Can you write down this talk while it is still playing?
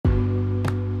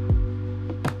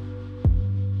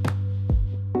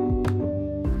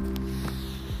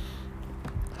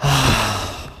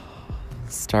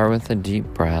Start with a deep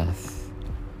breath.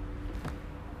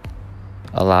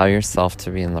 Allow yourself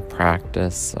to be in the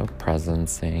practice of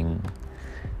presencing.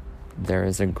 There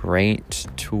is a great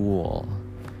tool,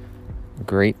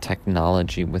 great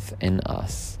technology within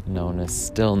us known as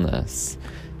stillness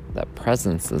that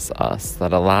presences us,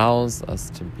 that allows us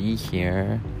to be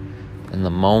here in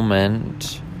the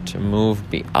moment, to move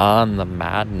beyond the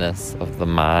madness of the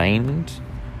mind,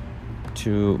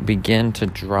 to begin to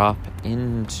drop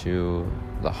into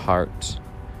the heart.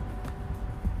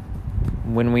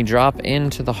 When we drop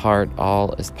into the heart,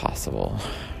 all is possible.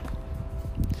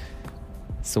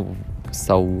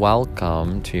 So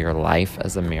welcome to your life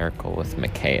as a miracle with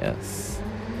Micaeus.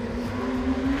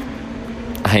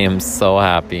 I am so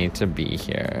happy to be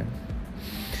here.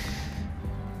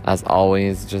 As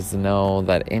always, just know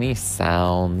that any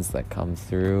sounds that come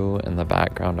through in the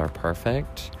background are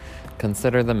perfect.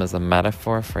 Consider them as a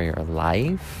metaphor for your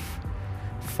life,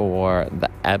 for the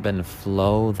ebb and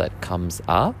flow that comes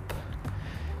up,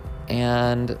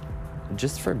 and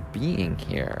just for being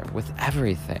here with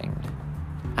everything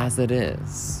as it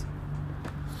is.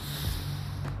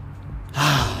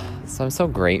 So I'm so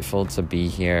grateful to be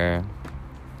here.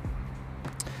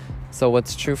 So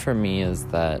what's true for me is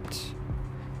that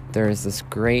there is this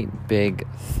great big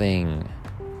thing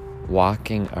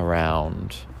walking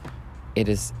around. It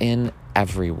is in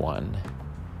everyone.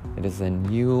 It is in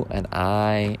you and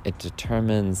I. It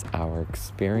determines our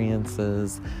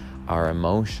experiences, our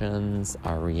emotions,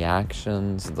 our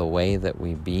reactions, the way that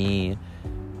we be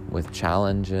with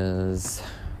challenges,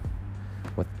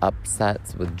 with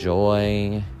upsets, with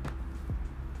joy,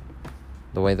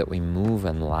 the way that we move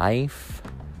in life,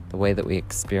 the way that we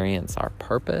experience our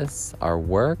purpose, our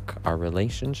work, our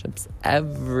relationships,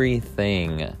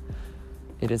 everything.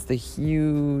 It is the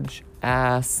huge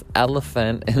ass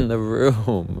elephant in the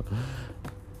room.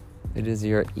 It is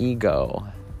your ego.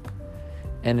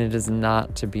 And it is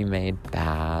not to be made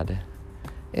bad.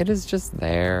 It is just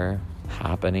there,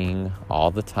 happening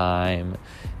all the time.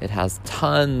 It has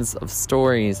tons of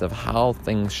stories of how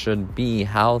things should be,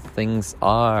 how things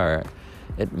are.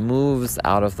 It moves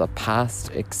out of the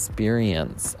past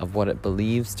experience of what it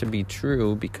believes to be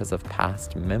true because of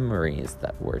past memories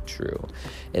that were true.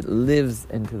 It lives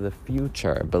into the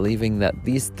future, believing that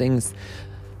these things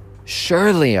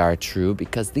surely are true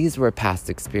because these were past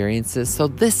experiences, so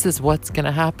this is what's going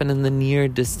to happen in the near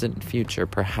distant future.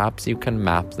 Perhaps you can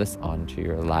map this onto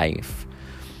your life.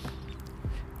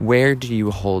 Where do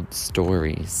you hold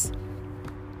stories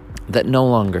that no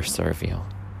longer serve you?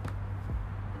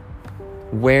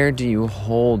 Where do you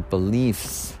hold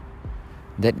beliefs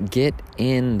that get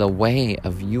in the way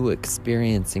of you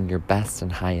experiencing your best and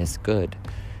highest good,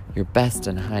 your best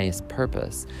and highest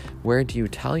purpose? Where do you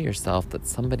tell yourself that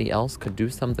somebody else could do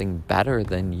something better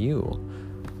than you,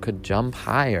 could jump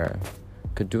higher,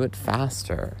 could do it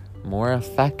faster, more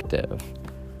effective?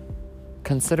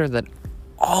 Consider that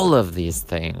all of these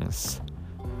things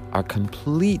are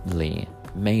completely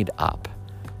made up.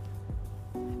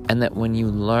 And that when you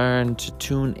learn to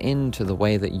tune into the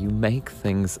way that you make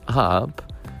things up,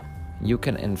 you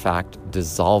can in fact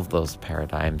dissolve those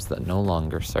paradigms that no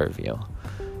longer serve you.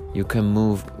 You can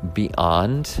move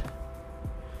beyond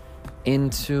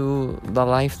into the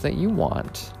life that you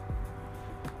want.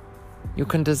 You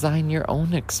can design your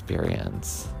own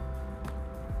experience.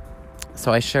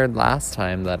 So I shared last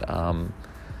time that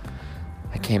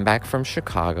I came back from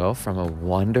Chicago from a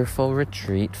wonderful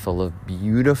retreat full of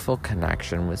beautiful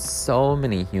connection with so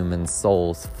many human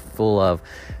souls, full of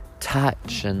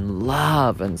touch and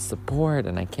love and support.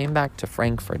 And I came back to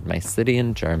Frankfurt, my city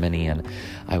in Germany, and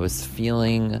I was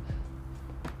feeling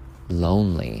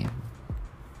lonely.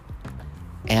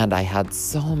 And I had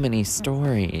so many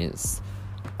stories.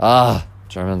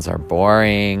 Germans are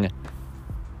boring.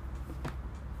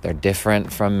 They're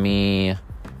different from me.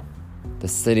 The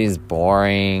city's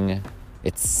boring.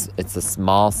 It's a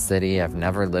small city. I've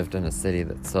never lived in a city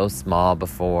that's so small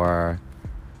before.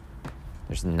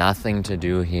 There's nothing to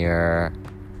do here.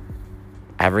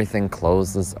 Everything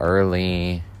closes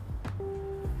early.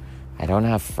 I don't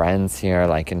have friends here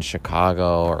like in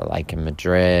Chicago or like in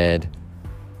Madrid.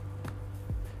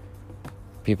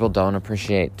 People don't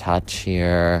appreciate touch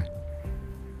here.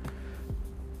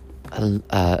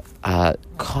 A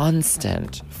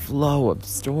constant flow of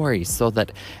stories, so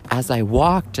that as I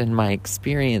walked in my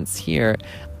experience here,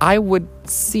 I would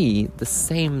see the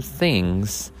same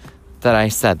things that I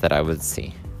said that I would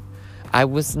see. I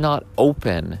was not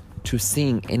open to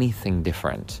seeing anything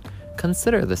different.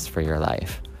 Consider this for your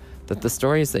life, that the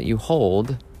stories that you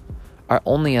hold are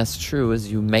only as true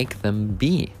as you make them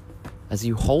be. as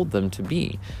you hold them to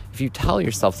be. If you tell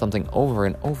yourself something over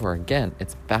and over again,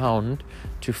 it's bound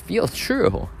to feel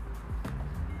true.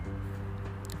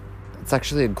 It's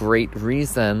actually a great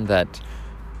reason that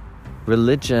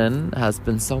religion has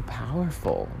been so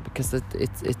powerful, because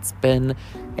it's been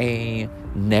a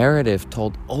narrative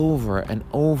told over and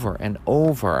over and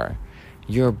over.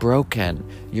 You're broken.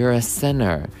 You're a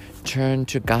sinner. Turn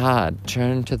to God.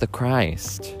 Turn to the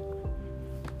Christ.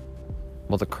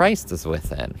 Well, the Christ is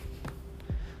within.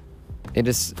 It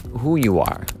is who you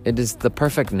are. It is the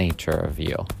perfect nature of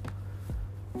you.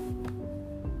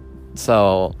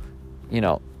 So,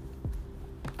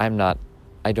 I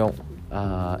don't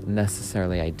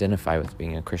necessarily identify with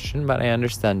being a Christian, but I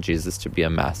understand Jesus to be a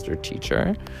master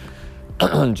teacher,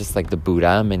 just like the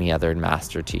Buddha and many other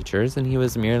master teachers. And he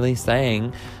was merely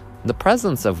saying the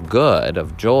presence of good,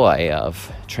 of joy,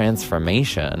 of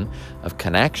transformation, of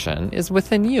connection is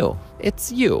within you.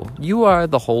 It's you. You are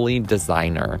the holy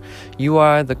designer. You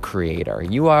are the creator.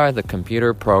 You are the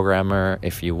computer programmer,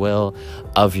 if you will,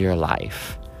 of your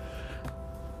life.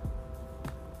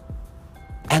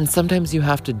 And sometimes you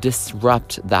have to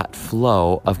disrupt that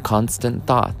flow of constant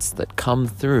thoughts that come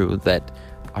through that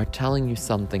are telling you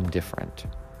something different.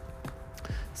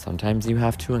 Sometimes you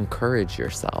have to encourage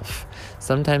yourself.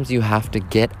 Sometimes you have to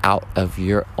get out of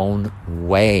your own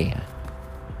way.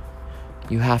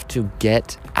 You have to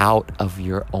get out of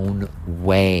your own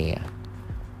way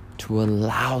to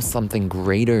allow something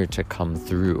greater to come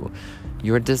through,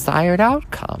 your desired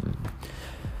outcome.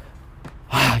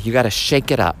 You got to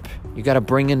shake it up. You got to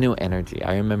bring a new energy.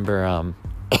 I remember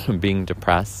being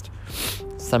depressed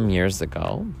some years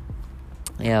ago,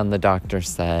 and the doctor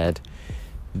said,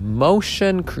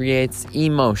 motion creates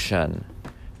emotion.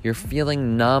 You're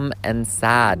feeling numb and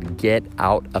sad. Get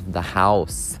out of the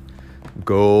house.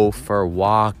 Go for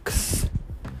walks.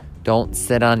 Don't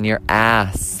sit on your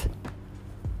ass.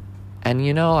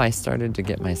 And I started to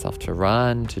get myself to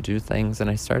run, to do things, and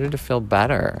I started to feel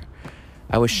better.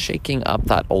 I was shaking up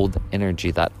that old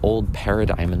energy, that old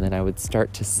paradigm, and then I would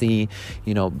start to see,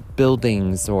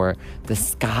 buildings or the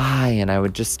sky, and I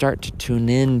would just start to tune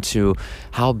in to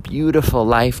how beautiful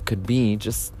life could be,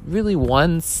 just really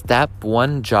one step,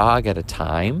 one jog at a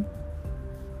time.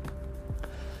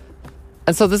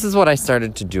 And so this is what I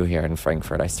started to do here in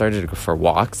Frankfurt. I started to go for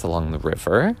walks along the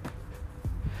river.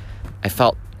 I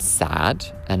felt sad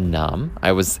and numb.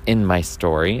 I was in my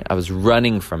story. I was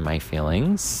running from my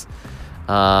feelings.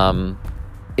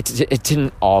 It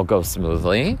didn't all go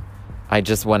smoothly. I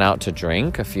just went out to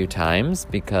drink a few times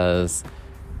because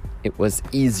it was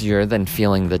easier than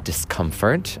feeling the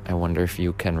discomfort. I wonder if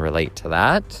you can relate to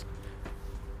that.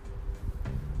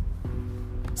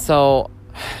 So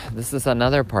this is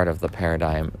another part of the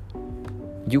paradigm.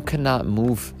 You cannot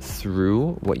move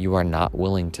through what you are not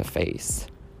willing to face.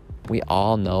 We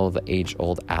all know the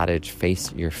age-old adage,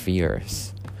 face your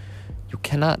fears. You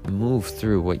cannot move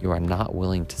through what you are not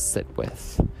willing to sit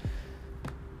with.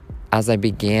 As I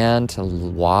began to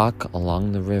walk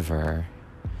along the river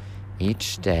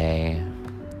each day,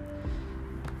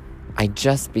 I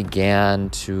just began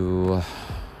to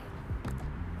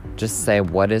just say,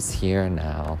 what is here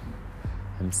now?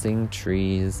 I'm seeing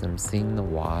trees, I'm seeing the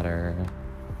water.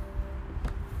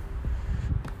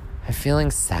 I'm feeling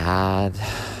sad,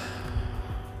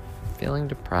 feeling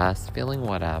depressed, feeling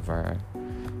whatever.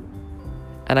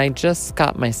 And I just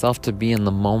got myself to be in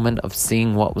the moment of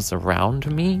seeing what was around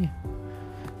me.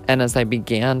 And as I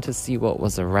began to see what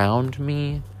was around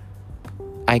me,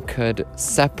 I could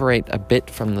separate a bit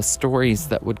from the stories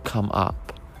that would come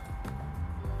up.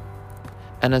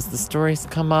 And as the stories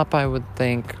come up, I would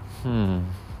think,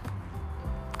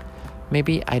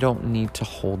 maybe I don't need to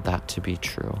hold that to be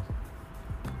true.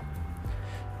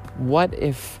 What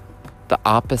if the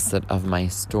opposite of my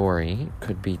story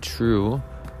could be true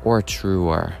or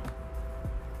truer?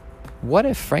 What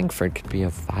if Frankfurt could be a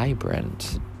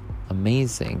vibrant,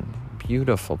 amazing,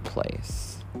 beautiful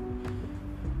place?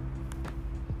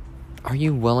 Are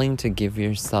you willing to give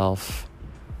yourself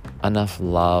enough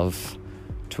love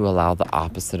to allow the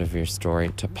opposite of your story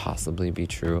to possibly be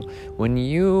true? When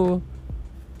you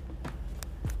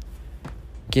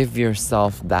give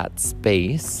yourself that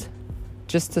space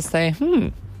just to say,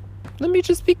 let me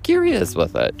just be curious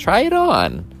with it. Try it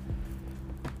on.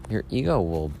 Your ego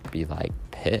will be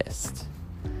pissed.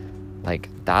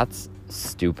 That's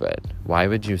stupid. Why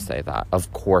would you say that?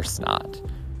 Of course not.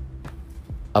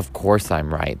 Of course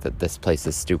I'm right that this place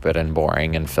is stupid and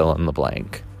boring and fill in the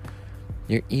blank.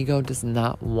 Your ego does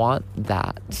not want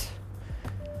that.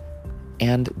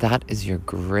 And that is your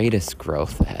greatest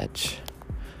growth edge.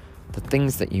 The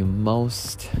things that you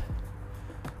most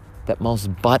that most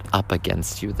butt up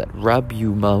against you, that rub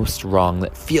you most wrong,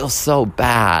 that feel so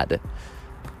bad,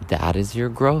 that is your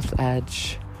growth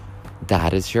edge.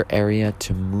 That is your area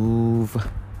to move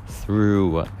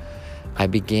through. I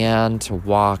began to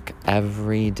walk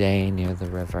every day near the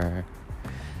river.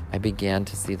 I began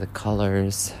to see the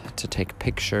colors, to take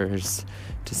pictures,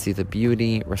 to see the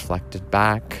beauty reflected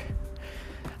back.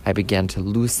 I began to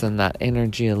loosen that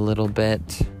energy a little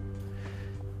bit.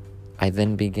 I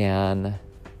then began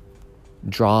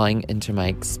drawing into my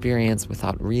experience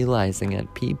without realizing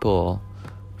it people,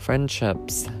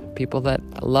 friendships, people that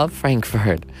love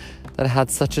Frankfurt, that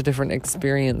had such a different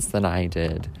experience than I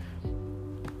did,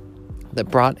 that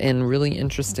brought in really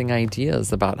interesting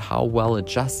ideas about how well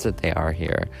adjusted they are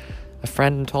here. A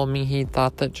friend told me he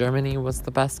thought that Germany was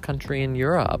the best country in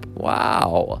Europe.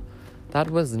 Wow, that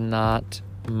was not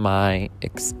my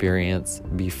experience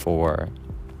before.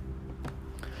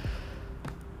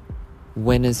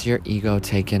 When is your ego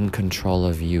taking control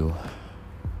of you?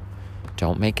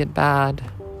 Don't make it bad.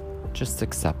 Just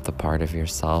accept the part of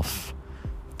yourself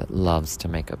that loves to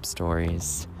make up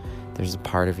stories. There's a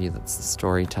part of you that's the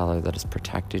storyteller that has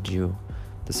protected you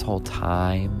this whole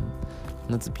time.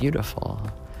 And that's beautiful.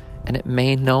 And it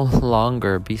may no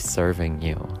longer be serving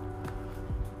you.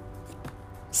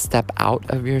 Step out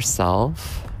of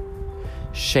yourself.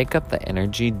 Shake up the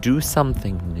energy. Do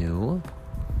something new.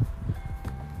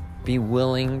 Be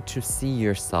willing to see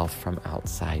yourself from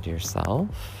outside yourself.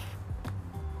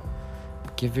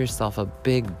 Give yourself a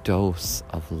big dose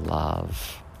of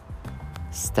love.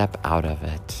 Step out of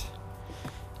it.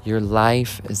 Your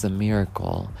life is a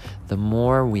miracle. The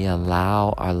more we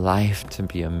allow our life to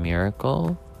be a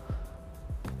miracle,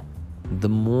 the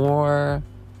more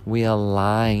we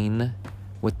align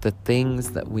with the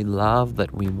things that we love,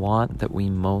 that we want, that we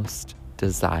most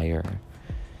desire.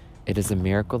 It is a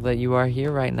miracle that you are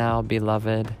here right now,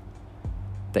 beloved,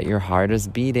 that your heart is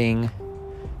beating,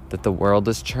 that the world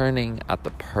is churning at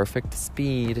the perfect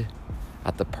speed,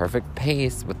 at the perfect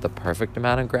pace, with the perfect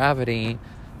amount of gravity,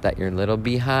 that your little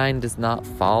behind does not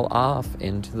fall off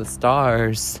into the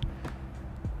stars.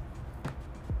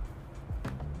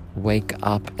 Wake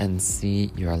up and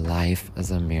see your life as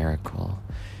a miracle.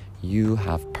 You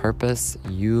have purpose.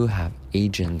 You have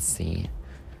agency.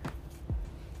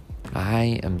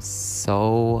 I am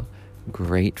so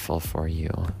grateful for you.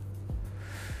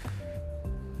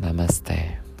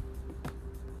 Namaste.